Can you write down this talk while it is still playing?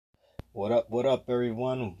What up,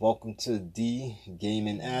 everyone? Welcome to the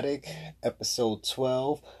Gaming Addict, episode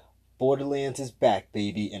 12. Borderlands is back,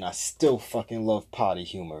 baby, and I still fucking love potty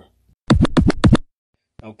humor.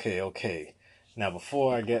 Okay. Now,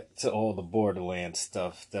 before I get to all the Borderlands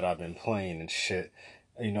stuff that I've been playing and shit,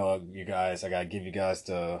 you guys, I gotta give you guys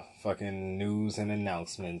the fucking news and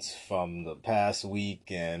announcements from the past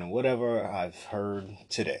week and whatever I've heard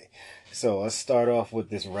today. So let's start off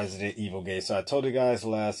with this Resident Evil game. So I told you guys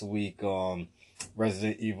last week,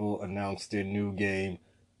 Resident Evil announced their new game.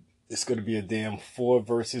 It's gonna be a damn 4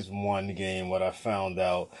 versus 1 game. What I found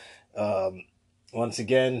out. Um, Once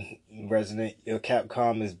again,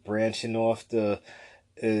 Capcom is branching off the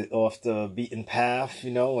beaten path,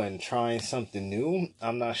 and trying something new.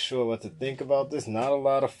 I'm not sure what to think about this. Not a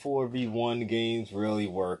lot of 4v1 games really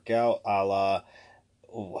work out, a la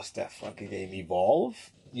what's that fucking game,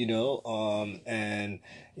 Evolve, and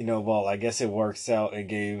well, I guess it works out in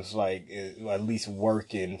games like at least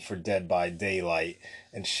working for Dead by Daylight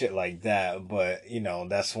and shit like that. But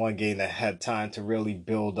that's one game that had time to really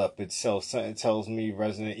build up itself. Something tells me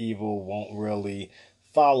Resident Evil won't really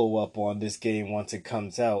follow up on this game once it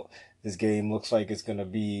comes out. This game looks like it's gonna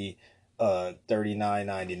be a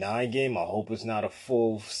 $39.99 game. I hope it's not a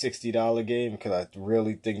full $60 game, because I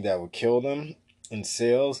really think that would kill them in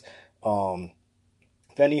sales.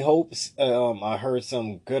 If any hopes, I heard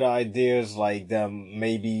some good ideas, like them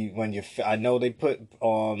maybe when I know they put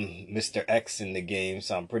Mr. X in the game,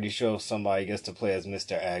 so I'm pretty sure somebody gets to play as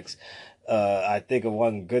Mr. X. I think of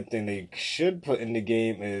one good thing they should put in the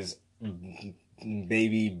game is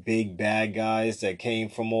baby big bad guys that came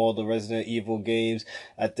from all the Resident Evil games.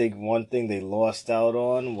 I think one thing they lost out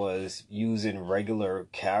on was using regular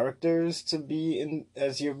characters to be in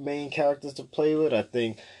as your main characters to play with. I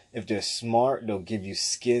think if they're smart, they'll give you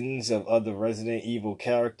skins of other Resident Evil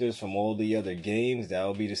characters from all the other games. That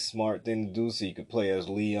would be the smart thing to do, so you could play as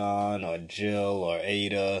Leon or Jill or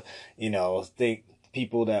Ada. Think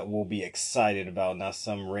people that will be excited about, not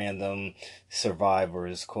some random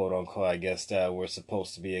survivors, quote unquote, I guess, that we're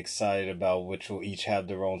supposed to be excited about, which will each have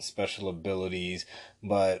their own special abilities.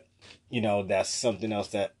 But, that's something else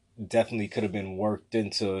that definitely could have been worked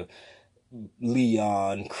into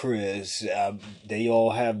Leon, Chris. They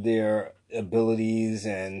all have their abilities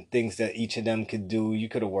and things that each of them could do. You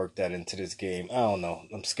could have worked that into this game. I don't know.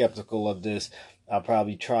 I'm skeptical of this. I'll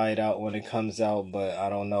probably try it out when it comes out, but I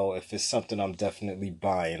don't know if it's something I'm definitely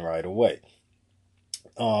buying right away.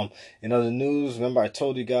 In other news, remember I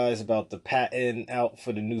told you guys about the patent out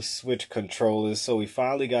for the new Switch controllers, so we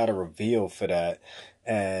finally got a reveal for that.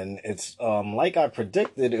 And it's like I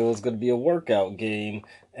predicted, it was going to be a workout game,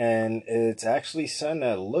 and it's actually something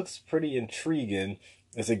that looks pretty intriguing.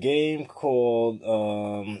 It's a game called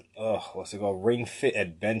what's it called? Ring Fit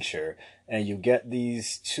Adventure, and you get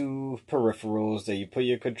these two peripherals that you put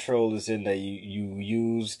your controllers in, that you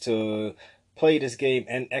use to play this game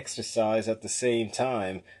and exercise at the same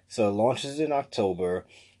time. So it launches in October.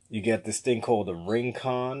 You get this thing called the Ring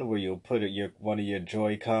Con, where you'll put one of your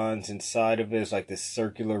Joy Cons inside of it. It's like this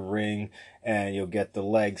circular ring, and you'll get the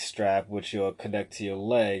leg strap, which you'll connect to your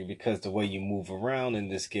leg, because the way you move around in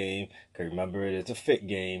this game, because remember it's a fit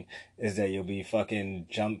game, is that you'll be fucking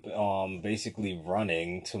basically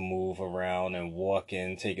running to move around and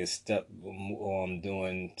walking, taking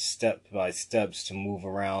doing step by steps to move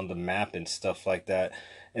around the map and stuff like that.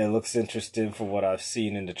 And it looks interesting for what I've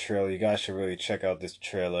seen in the trailer. You guys should really check out this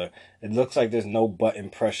trailer. It looks like there's no button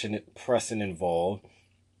pressing involved.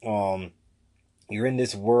 Um, you're in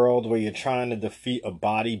this world where you're trying to defeat a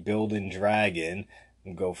bodybuilding dragon.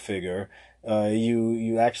 Go figure.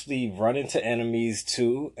 You actually run into enemies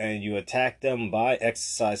too, and you attack them by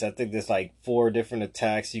exercise. I think there's like 4 different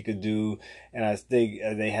attacks you could do, and I think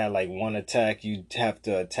they had like one attack you have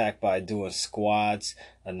to attack by doing squats.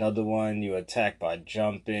 Another one you attack by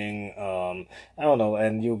jumping. I don't know,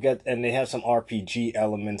 and they have some RPG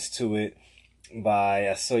elements to it,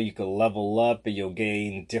 so you can level up and you'll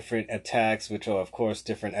gain different attacks, which are of course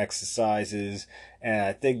different exercises. And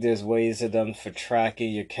I think there's ways of them for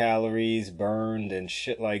tracking your calories burned and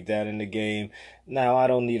shit like that in the game. Now I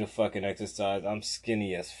don't need a fucking exercise. I'm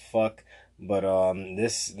skinny as fuck. But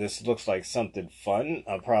this looks like something fun.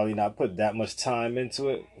 I'll probably not put that much time into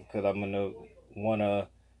it, because I'm gonna wanna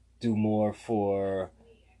do more for,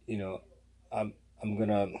 you know, I'm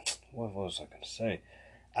gonna, what was I gonna say?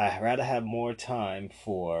 I'd rather have more time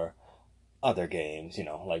for other games,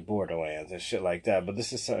 like Borderlands and shit like that. But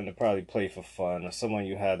this is something to probably play for fun, or someone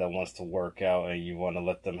you have that wants to work out and you want to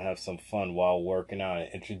let them have some fun while working out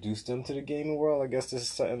and introduce them to the gaming world. I guess this is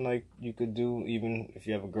something like you could do even if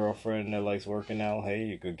you have a girlfriend that likes working out. Hey,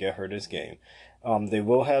 you could get her this game. They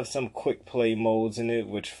will have some quick play modes in it,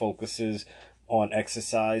 which focuses on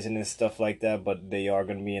exercising and stuff like that, but they are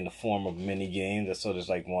going to be in the form of mini games. So there's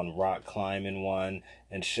like one rock climbing one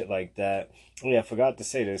and shit like that. Yeah, I forgot to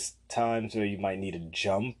say there's times where you might need to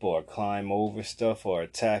jump or climb over stuff or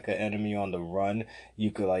attack an enemy on the run.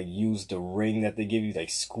 You could like use the ring that they give you,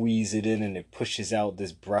 like squeeze it in and it pushes out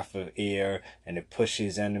this breath of air and it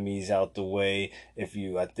pushes enemies out the way. I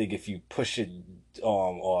think if you push it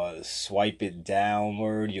or swipe it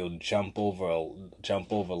downward, you'll jump over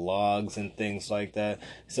logs and things like that.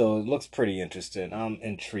 So it looks pretty interesting. I'm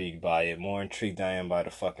intrigued by it, more intrigued I am by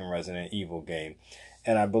the fucking Resident Evil game.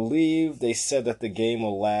 And I believe they said that the game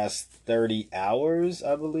will last 30 hours,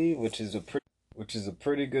 I believe, which is a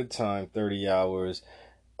pretty good time, 30 hours.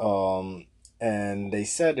 And they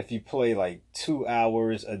said if you play like 2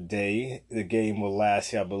 hours a day, the game will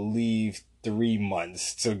last you, I believe, 3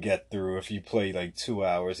 months to get through if you play like 2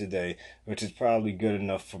 hours a day, which is probably good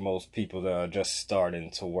enough for most people that are just starting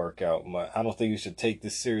to work out. But I don't think you should take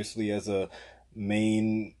this seriously as a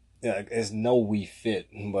main, as no Wii Fit,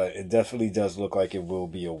 but it definitely does look like it will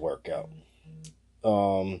be a workout.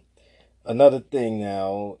 Another thing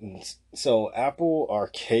now, so Apple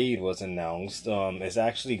Arcade was announced. It's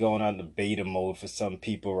actually going on the beta mode for some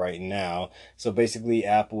people right now. So basically,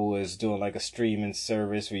 Apple is doing like a streaming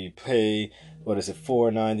service where you pay, what is it,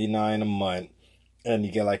 $4.99 a month, and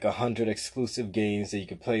you get like 100 exclusive games that you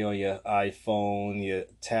can play on your iPhone, your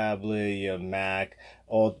tablet, your Mac,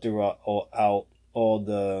 all throughout, all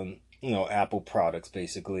the Apple products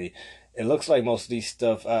basically. It looks like most of these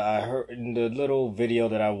stuff, I heard in the little video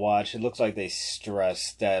that I watched, it looks like they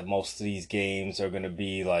stressed that most of these games are going to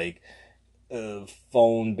be like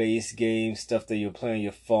phone-based games, stuff that you play on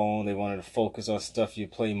your phone. They wanted to focus on stuff you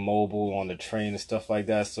play mobile on the train and stuff like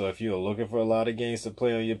that. So if you're looking for a lot of games to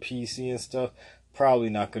play on your PC and stuff, probably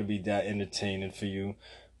not going to be that entertaining for you.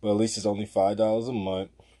 But at least it's only $5 a month.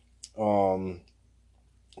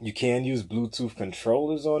 You can use Bluetooth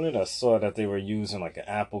controllers on it. I saw that they were using like an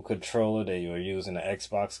Apple controller. They were using an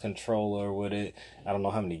Xbox controller with it. I don't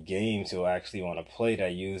know how many games you'll actually want to play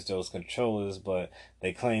that use those controllers, but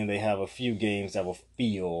they claim they have a few games that will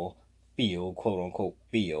feel, quote unquote,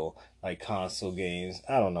 feel like console games.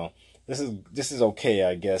 I don't know. This is okay,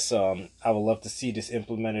 I guess. I would love to see this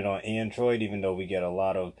implemented on Android, even though we get a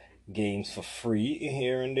lot of games for free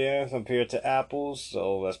here and there compared to Apple's,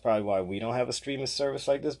 so that's probably why we don't have a streaming service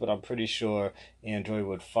like this, but I'm pretty sure Android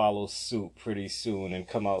would follow suit pretty soon and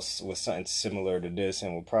come out with something similar to this,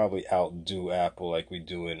 and will probably outdo Apple like we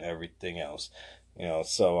do in everything else.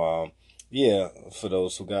 So yeah, for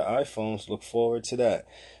those who got iPhones, look forward to that.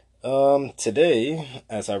 Today,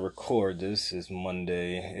 as I record this, is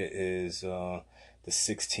Monday. It is the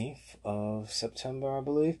 16th of September, I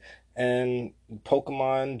believe. And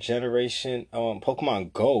Pokemon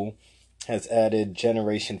Go has added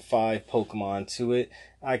Generation 5 Pokemon to it.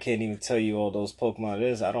 I can't even tell you all those Pokemon it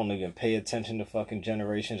is. I don't even pay attention to fucking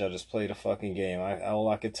generations. I just play the fucking game. All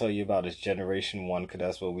I can tell you about is Generation 1, because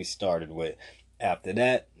that's what we started with. After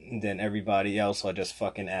that, then everybody else are just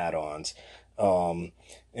fucking add-ons.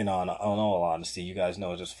 And on all honesty, you guys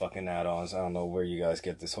know it's just fucking add-ons. I don't know where you guys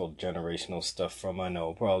get this whole generational stuff from. I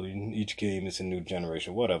know probably each game is a new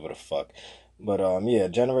generation, whatever the fuck. But yeah,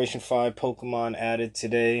 Generation 5 Pokemon added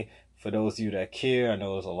today. For those of you that care, I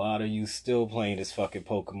know there's a lot of you still playing this fucking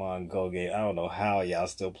Pokemon Go game. I don't know how y'all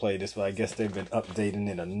still play this, but I guess they've been updating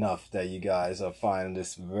it enough that you guys are finding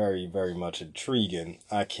this very, very much intriguing.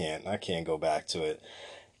 I can't go back to it.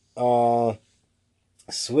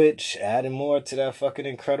 Switch adding more to that fucking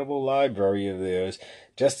incredible library of theirs.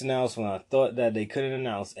 Just announced when I thought that they couldn't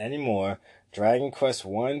announce anymore. Dragon Quest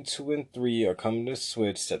 1, 2, and 3 are coming to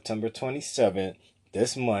Switch September 27th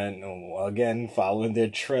this month. Again, following their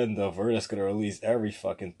trend of we're just gonna release every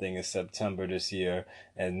fucking thing in September this year,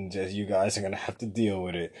 and just you guys are gonna have to deal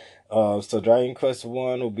with it. So Dragon Quest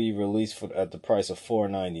 1 will be released at the price of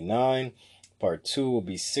 $4.99. Part 2 will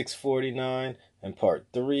be $6.49. And part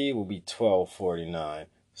 3 will be $12.49.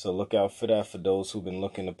 So look out for that for those who've been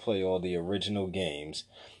looking to play all the original games.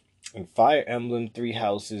 In Fire Emblem Three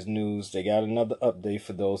Houses news, they got another update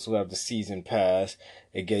for those who have the season pass.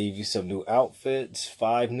 It gave you some new outfits,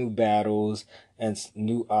 5 new battles, and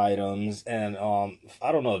new items. And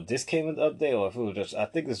I don't know if this came with the update or if it was just, I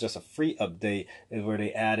think it's just a free update, is where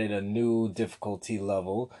they added a new difficulty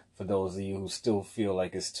level. For those of you who still feel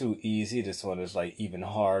like it's too easy, this one is like even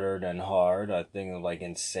harder than hard. I think of like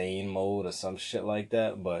insane mode or some shit like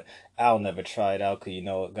that. But I'll never try it out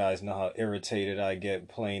because guys know how irritated I get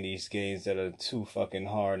playing these games that are too fucking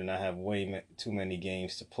hard, and I have too many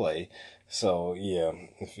games to play. So yeah,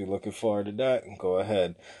 if you're looking forward to that, go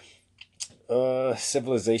ahead.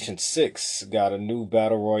 Civilization 6 got a new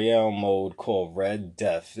battle royale mode called Red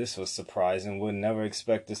Death. This was surprising. Would never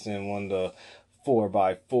expect this in one of the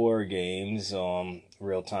 4x4 games.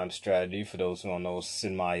 Real-time strategy. For those who don't know,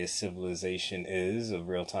 Sid Meier's Civilization is a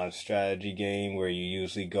real-time strategy game where you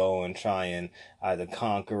usually go and try and either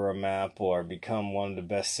conquer a map or become one of the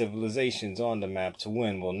best civilizations on the map to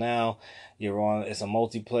win. Well, now it's a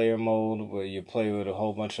multiplayer mode where you play with a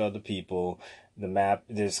whole bunch of other people. The map,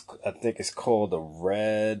 I think it's called the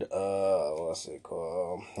what's it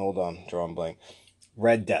called? Hold on, drawing blank.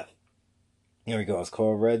 Red Death. Here we go. It's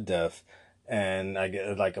called Red Death. And I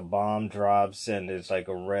get like a bomb drops, and it's like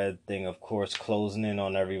a red thing, of course, closing in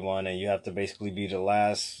on everyone. And you have to basically be the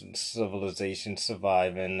last civilization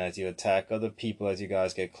surviving as you attack other people as you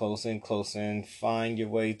guys get closer and closer and find your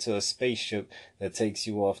way to a spaceship that takes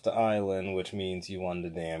you off the island, which means you won the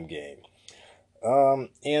damn game.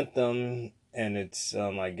 Anthem, and it's,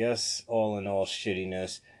 I guess, all in all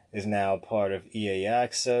shittiness, is now part of EA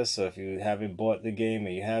Access. So if you haven't bought the game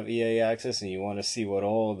and you have EA Access and you want to see what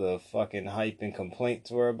all the fucking hype and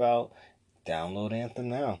complaints were about, download Anthem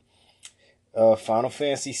now. Final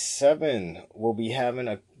Fantasy VII will be having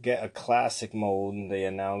a classic mode, they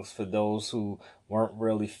announced, for those who weren't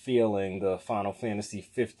really feeling the Final Fantasy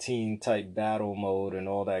 15 type battle mode and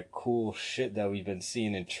all that cool shit that we've been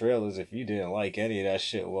seeing in trailers. If you didn't like any of that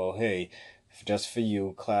shit, well, hey, just for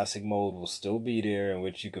you, classic mode will still be there, in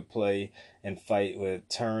which you could play and fight with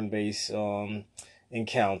turn-based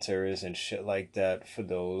encounters and shit like that. For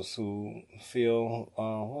those who feel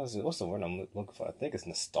what's the word I'm looking for? I think it's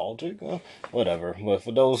nostalgic, whatever. But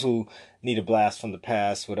for those who need a blast from the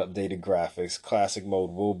past with updated graphics, classic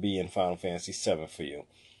mode will be in Final Fantasy VII for you.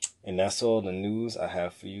 And that's all the news I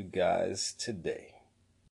have for you guys today.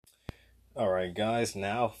 Alright guys,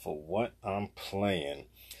 now for what I'm playing.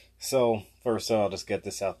 So first I'll just get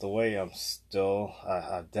this out the way.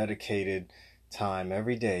 I've dedicated time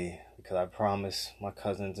every day, because I promised my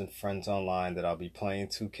cousins and friends online that I'll be playing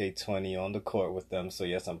 2K20 on the court with them. So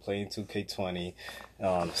yes, I'm playing 2K20.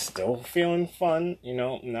 Still feeling fun,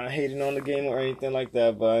 not hating on the game or anything like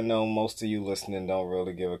that, but I know most of you listening don't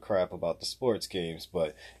really give a crap about the sports games.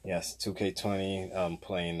 But yes, 2K20, I'm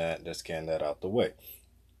playing that, just getting that out the way.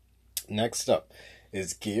 Next up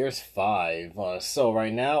is Gears 5. So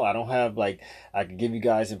right now, I don't have, I can give you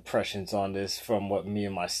guys impressions on this from what me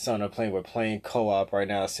and my son are playing. We're playing co-op right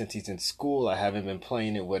now since he's in school. I haven't been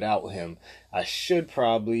playing it without him. I should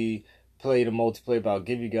probably play the multiplayer, but I'll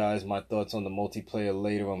give you guys my thoughts on the multiplayer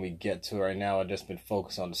later when we get to it. Right now, I've just been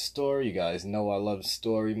focused on the story. You guys know I love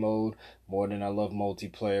story mode more than I love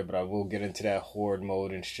multiplayer, but I will get into that horde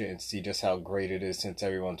mode and shit and see just how great it is since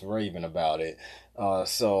everyone's raving about it.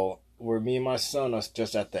 So where me and my son are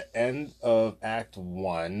just at the end of Act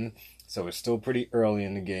 1. So it's still pretty early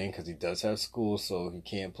in the game because he does have school, so he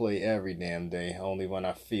can't play every damn day. Only when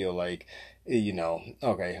I feel like,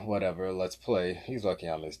 okay, whatever, let's play. He's lucky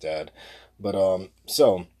I'm his dad. But,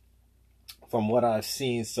 so, from what I've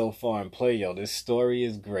seen so far in play, this story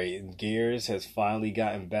is great. Gears has finally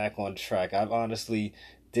gotten back on track. I've honestly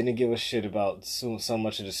didn't give a shit about so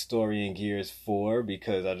much of the story in Gears 4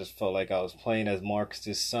 because I just felt like I was playing as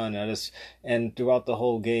Marcus's son. And throughout the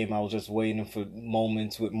whole game, I was just waiting for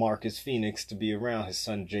moments with Marcus Phoenix to be around, his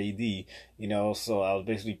son JD. So I was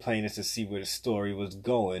basically playing this to see where the story was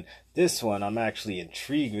going. This one, I'm actually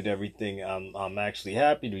intrigued with everything. I'm actually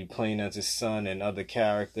happy to be playing as his son and other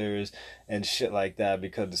characters and shit like that,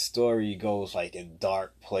 because the story goes in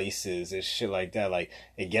dark places and shit like that.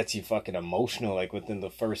 It gets you fucking emotional. Within the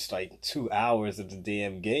first 2 hours of the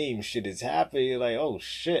damn game, shit is happening. You're like, oh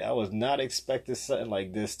shit, I was not expecting something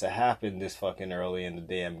like this to happen this fucking early in the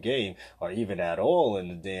damn game, or even at all in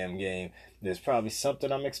the damn game. There's probably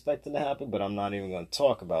something I'm expecting to happen, but I'm not even going to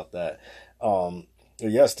talk about that.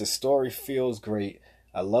 Yes, the story feels great.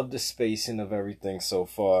 I love the spacing of everything so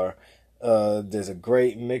far. There's a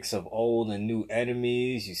great mix of old and new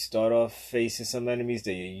enemies. You start off facing some enemies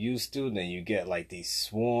that you're used to, then you get these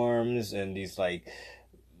swarms and these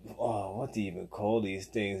what do you even call these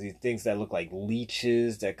things? These things that look like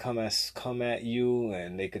leeches that come at you,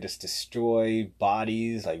 and they could just destroy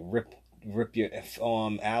bodies, rip rip your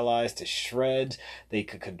allies to shreds. They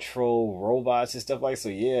could control robots and stuff like. So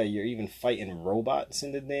yeah, you're even fighting robots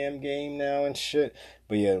in the damn game now and shit.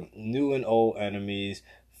 But yeah, new and old enemies,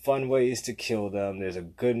 fun ways to kill them. There's a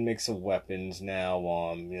good mix of weapons now.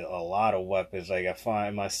 A lot of weapons. Like I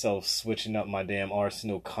find myself switching up my damn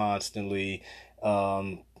arsenal constantly,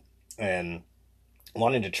 and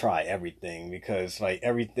wanted to try everything because like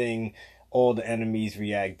everything, all the enemies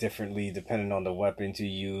react differently depending on the weapons you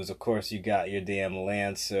use. Of course, you got your damn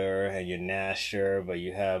Lancer and your Gnasher, but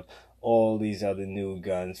you have all these other new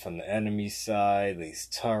guns from the enemy side, these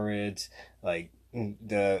turrets. Like,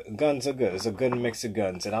 the guns are good. It's a good mix of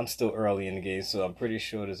guns, and I'm still early in the game, so I'm pretty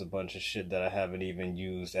sure there's a bunch of shit that I haven't even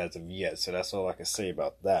used as of yet. So that's all I can say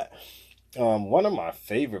about that. One of my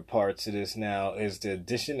favorite parts of this now is the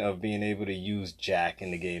addition of being able to use Jack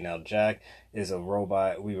in the game. Now, Jack is a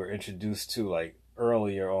robot we were introduced to like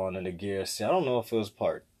earlier on in the Gears. I don't know if it was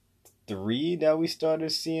part 3 that we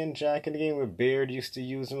started seeing Jack in the game, where Baird used to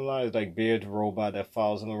use him a lot. It's like Baird's robot that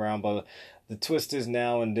follows him around, but the twist is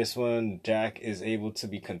now in this one, Jack is able to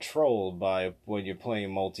be controlled by when you're playing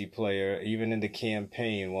multiplayer. Even in the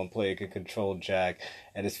campaign, one player can control Jack,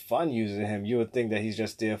 and it's fun using him. You would think that he's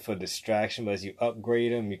just there for distraction, but as you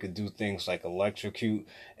upgrade him, you could do things like electrocute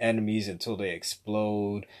enemies until they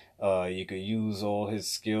explode. You could use all his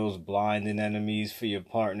skills, blinding enemies for your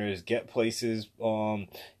partners, get places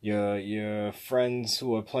your friends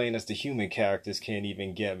who are playing as the human characters can't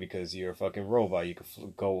even get because you're a fucking robot. You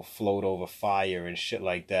could go float over fire and shit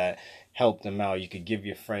like that, help them out. You could give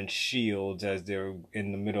your friends shields as they're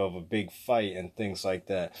in the middle of a big fight and things like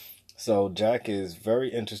that. So Jack is very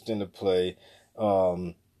interesting to play.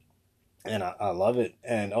 And I love it.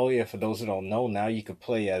 And oh yeah, for those who don't know, now you could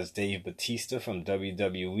play as Dave Bautista from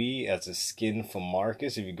WWE as a skin for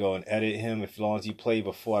Marcus. If you go and edit him, as long as you play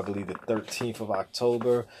before, I believe, the 13th of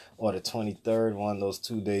October or the 23rd, one of those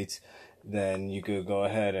 2 dates, then you could go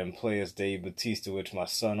ahead and play as Dave Bautista, which my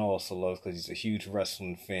son also loves because he's a huge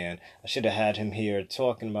wrestling fan. I should have had him here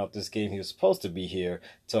talking about this game. He was supposed to be here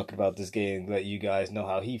talking about this game, let you guys know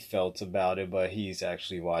how he felt about it, but he's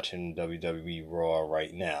actually watching WWE Raw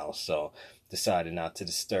right now, so decided not to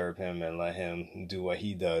disturb him and let him do what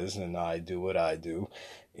he does and I do what I do.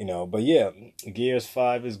 But yeah, Gears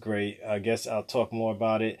 5 is great. I guess I'll talk more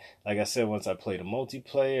about it, like I said, once I play the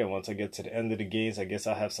multiplayer, once I get to the end of the games. I guess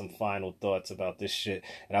I'll have some final thoughts about this shit.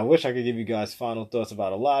 And I wish I could give you guys final thoughts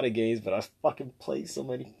about a lot of games, but I fucking play so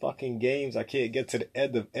many fucking games, I can't get to the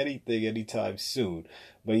end of anything anytime soon.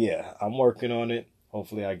 But yeah, I'm working on it.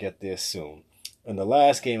 Hopefully I get there soon. And the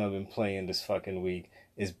last game I've been playing this fucking week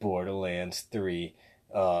is Borderlands 3,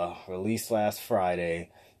 released last Friday.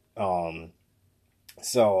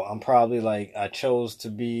 So I'm probably like, I chose to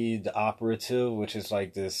be the operative, which is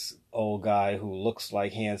like this old guy who looks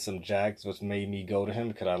like Handsome Jack, which made me go to him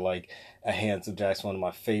because I like a Handsome Jack's one of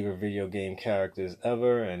my favorite video game characters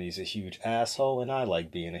ever, and he's a huge asshole, and I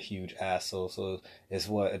like being a huge asshole, so it's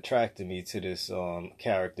what attracted me to this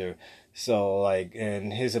character. So like,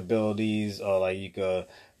 and his abilities are like, you could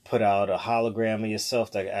put out a hologram of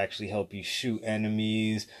yourself that can actually help you shoot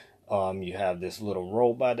enemies. You have this little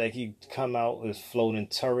robot that he come out, this floating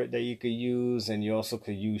turret that you could use, and you also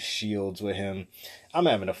could use shields with him. I'm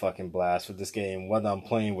having a fucking blast with this game, whether I'm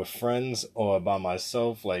playing with friends or by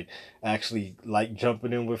myself. Like, I actually like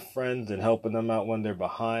jumping in with friends and helping them out when they're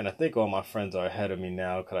behind. I think all my friends are ahead of me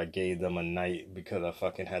now because I gave them a night because I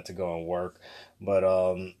fucking had to go and work. But,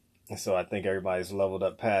 so I think everybody's leveled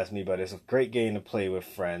up past me, but it's a great game to play with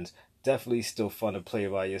friends. Definitely still fun to play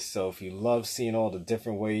by yourself. You love seeing all the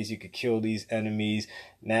different ways you could kill these enemies.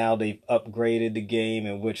 Now they've upgraded the game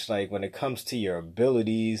in which, like, when it comes to your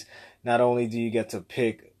abilities, not only do you get to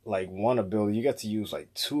pick like one ability, you get to use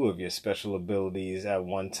like 2 of your special abilities at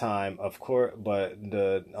one time, of course, but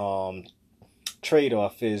the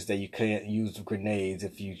trade-off is that you can't use grenades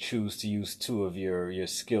if you choose to use 2 of your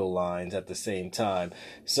skill lines at the same time.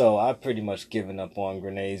 So I've pretty much given up on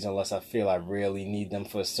grenades unless I feel I really need them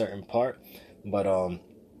for a certain part. But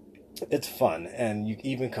it's fun, and you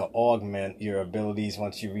even can augment your abilities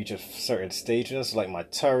once you reach a certain stage. So like my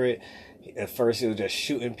turret, at first it was just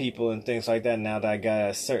shooting people and things like that. Now that I got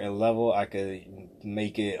a certain level, I could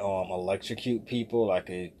make it electrocute people. I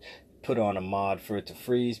could put on a mod for it to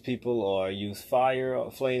freeze people or use fire or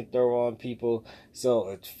flamethrower on people. So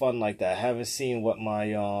it's fun like that. I haven't seen what my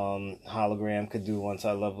hologram could do once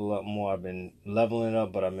I level up more. I've been leveling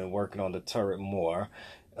up, but I've been working on the turret more.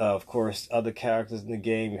 Of course, other characters in the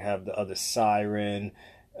game, you have the other Siren,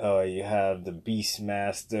 you have the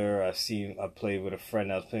Beastmaster. I played with a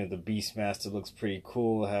friend. I was playing with the Beastmaster. Looks pretty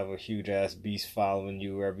cool. Have a huge ass beast following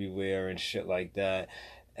you everywhere and shit like that.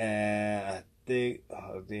 And I think,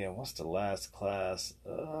 oh damn, what's the last class?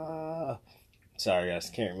 Sorry guys,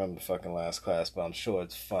 can't remember the fucking last class, but I'm sure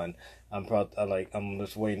it's fun. I'm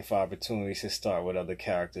just waiting for opportunities to start with other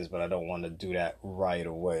characters, but I don't want to do that right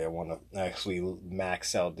away. I want to actually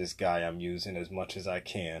max out this guy I'm using as much as I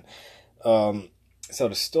can. Um, so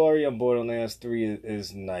the story of Borderlands 3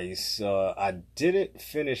 is nice. I didn't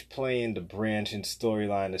finish playing the branching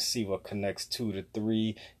storyline to see what connects 2 to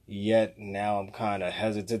 3 yet. Now I'm kind of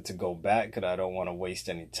hesitant to go back because I don't want to waste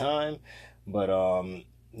any time. But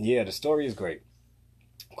yeah, the story is great.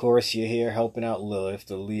 Of course, you're here helping out Lilith,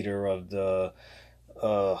 the leader of the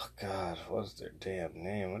oh God, what's their damn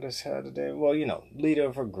name? What is how today? Well, leader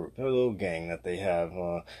of a group, a little gang that they have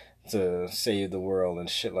to save the world and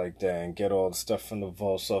shit like that, and get all the stuff from the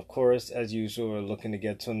vault. So of course, as usual, we're looking to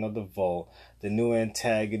get to another vault. The new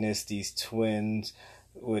antagonists, these twins,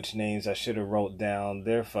 which names I should have wrote down.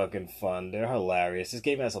 They're fucking fun. They're hilarious. This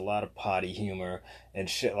game has a lot of potty humor and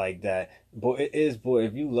shit like that. But it is, boy,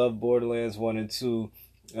 if you love Borderlands 1 and 2,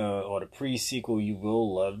 or the pre-sequel, you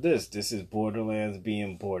will love this. This is Borderlands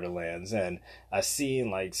being Borderlands, and I've seen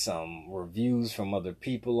like some reviews from other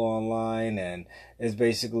people online, and it's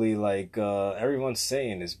basically like everyone's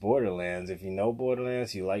saying it's Borderlands. If you know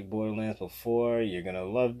Borderlands, you like Borderlands before, you're gonna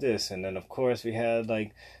love this. And then of course we had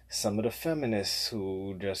like some of the feminists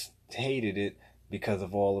who just hated it because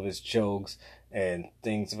of all of its jokes and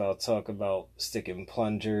things about talk about sticking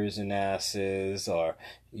plungers in asses or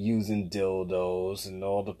using dildos and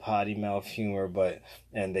all the potty mouth humor,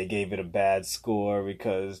 and they gave it a bad score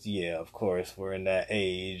because, yeah, of course, we're in that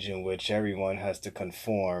age in which everyone has to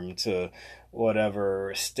conform to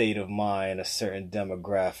whatever state of mind a certain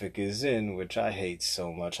demographic is in, which I hate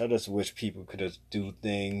so much. I just wish people could just do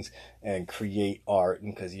things and create art,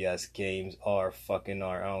 because yes, games are fucking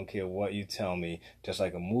art. I don't care what you tell me. Just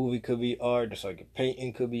like a movie could be art, just like a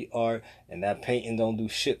painting could be art, and that painting don't do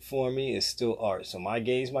shit for me, it's still art. So my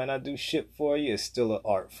games might not do shit for you, it's still an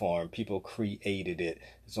art form. People created it.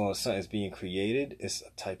 As long as something's being created, it's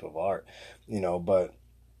a type of art, but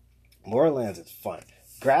Borderlands is fun.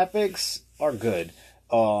 Graphics are good.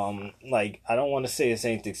 Like, I don't want to say it's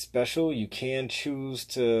anything special. You can choose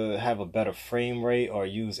to have a better frame rate or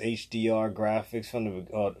use HDR graphics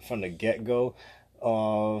from the get go,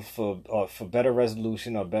 for better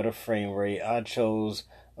resolution or better frame rate. I chose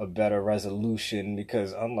a better resolution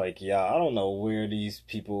because I'm like, yeah, I don't know where these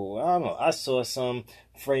people. I don't know. I saw some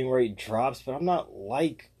frame rate drops, but I'm not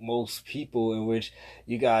like most people in which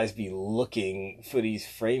you guys be looking for these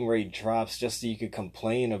frame rate drops just so you could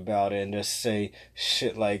complain about it and just say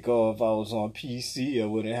shit like, oh, if I was on PC I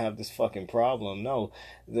wouldn't have this fucking problem. No,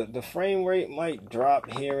 the frame rate might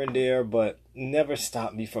drop here and there, but never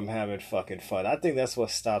stop me from having fucking fun. I think that's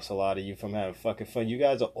what stops a lot of you from having fucking fun. You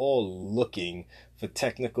guys are all looking for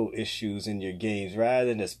technical issues in your games rather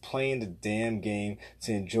than just playing the damn game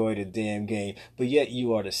to enjoy the damn game. But yet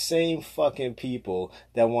you are the same fucking people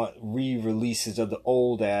that want re-releases of the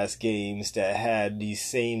old ass games that had these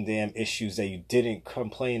same damn issues that you didn't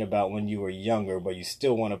complain about when you were younger, but you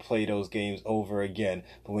still want to play those games over again.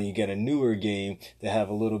 But when you get a newer game that have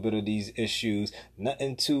a little bit of these issues,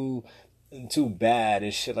 nothing too bad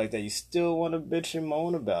and shit like that, you still want to bitch and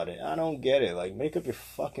moan about it. I don't get it. Like, make up your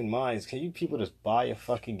fucking minds. Can you people just buy a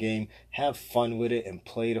fucking game, have fun with it, and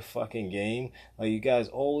play the fucking game? Like, you guys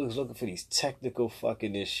always looking for these technical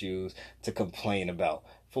fucking issues to complain about.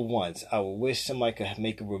 For once, I wish somebody could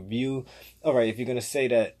make a review. Alright, if you're gonna say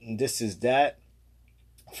that this is that,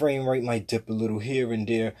 frame rate might dip a little here and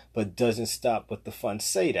there, but doesn't stop with the fun.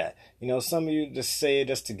 Say that. Some of you just say it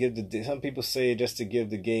just to give some people say it just to give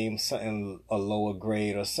the game something, a lower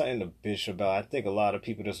grade or something to bitch about. I think a lot of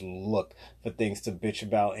people just look for things to bitch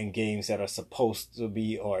about in games that are supposed to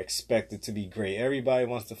be or expected to be great. Everybody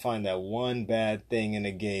wants to find that one bad thing in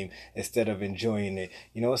the game instead of enjoying it.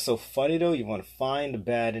 What's so funny though? You want to find the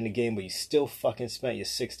bad in the game, but you still fucking spent your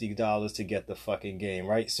 $60 to get the fucking game,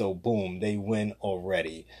 right? So boom, they win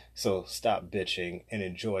already. So stop bitching and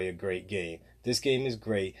enjoy a great game. This game is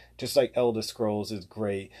great, just like Elder Scrolls is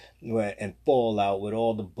great, and Fallout with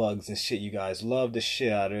all the bugs and shit. You guys love the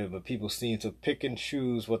shit out of it, but people seem to pick and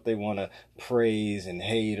choose what they want to praise and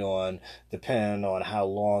hate on, depending on how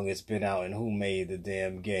long it's been out and who made the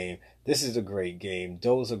damn game. This is a great game.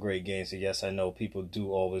 Those are great games. So yes, I know people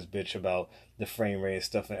do always bitch about the frame rate and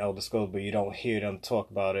stuff in Elder Scrolls, but you don't hear them talk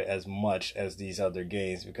about it as much as these other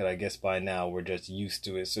games, because I guess by now we're just used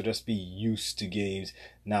to it. So just be used to games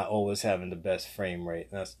not always having the best frame rate.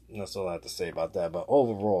 That's all I have to say about that. But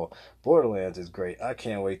overall, Borderlands is great. I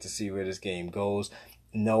can't wait to see where this game goes.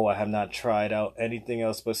 No, I have not tried out anything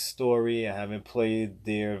else but story. I haven't played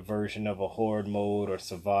their version of a horde mode or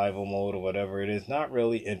survival mode or whatever it is. Not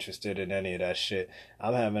really interested in any of that shit.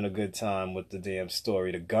 I'm having a good time with the damn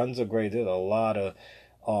story. The guns are great. There's a lot of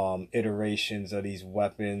iterations of these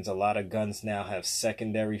weapons. A lot of guns now have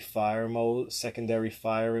secondary firing modes,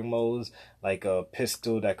 like a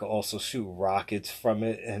pistol that could also shoot rockets from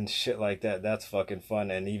it and shit like that. That's fucking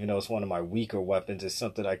fun. And even though it's one of my weaker weapons, it's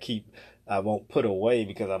something I won't put away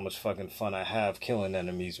because how much fucking fun I have killing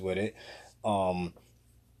enemies with it. Um,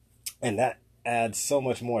 and that adds so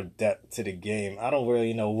much more depth to the game. I don't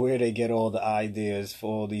really know where they get all the ideas for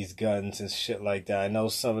all these guns and shit like that. I know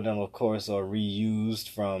some of them, of course, are reused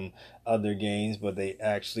from other games, but they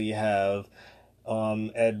actually have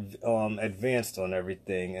advanced on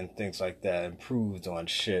everything and things like that, improved on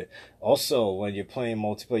shit. Also, when you're playing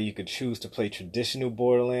multiplayer, you could choose to play traditional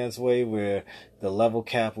Borderlands way, where the level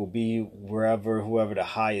cap will be whoever the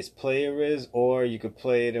highest player is, or you could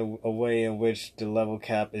play it a way in which the level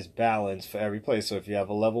cap is balanced for every player. So if you have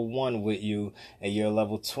a level 1 with you and you're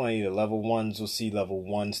level 20, the level 1s will see level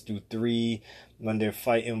 1s through 3 when they're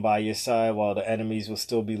fighting by your side, while the enemies will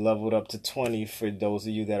still be leveled up to 20 for those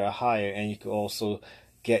of you that are higher. And you could also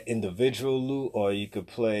get individual loot, or you could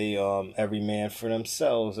play every man for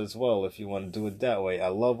themselves as well if you want to do it that way. I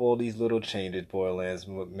love all these little changes Borderlands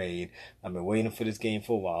made. I've been waiting for this game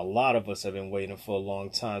for a while. A lot of us have been waiting for a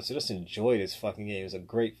long time, so just enjoy this fucking game. It's a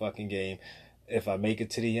great fucking game. If I make it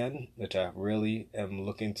to the end, which I really am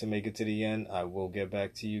looking to make it to the end, I will get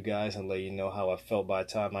back to you guys and let you know how I felt by the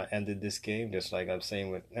time I ended this game. Just like I'm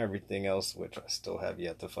saying with everything else, which I still have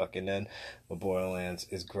yet to fucking end. But Borderlands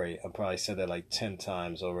is great. I probably said that like 10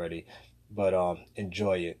 times already. But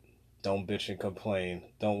enjoy it. Don't bitch and complain.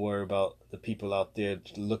 Don't worry about the people out there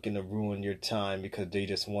looking to ruin your time because they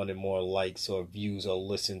just wanted more likes or views or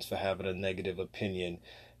listens for having a negative opinion.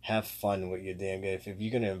 Have fun with your damn game. If you're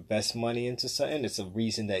going to invest money into something, it's a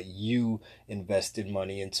reason that you invested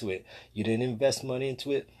money into it. You didn't invest money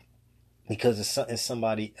into it because it's something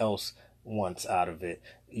somebody else wants out of it.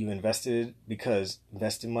 You invested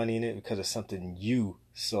money in it because of something you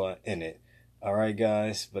saw in it. All right,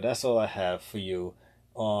 guys. But that's all I have for you.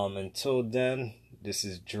 Until then, this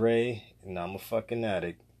is Dre, and I'm a fucking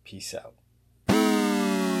addict. Peace out.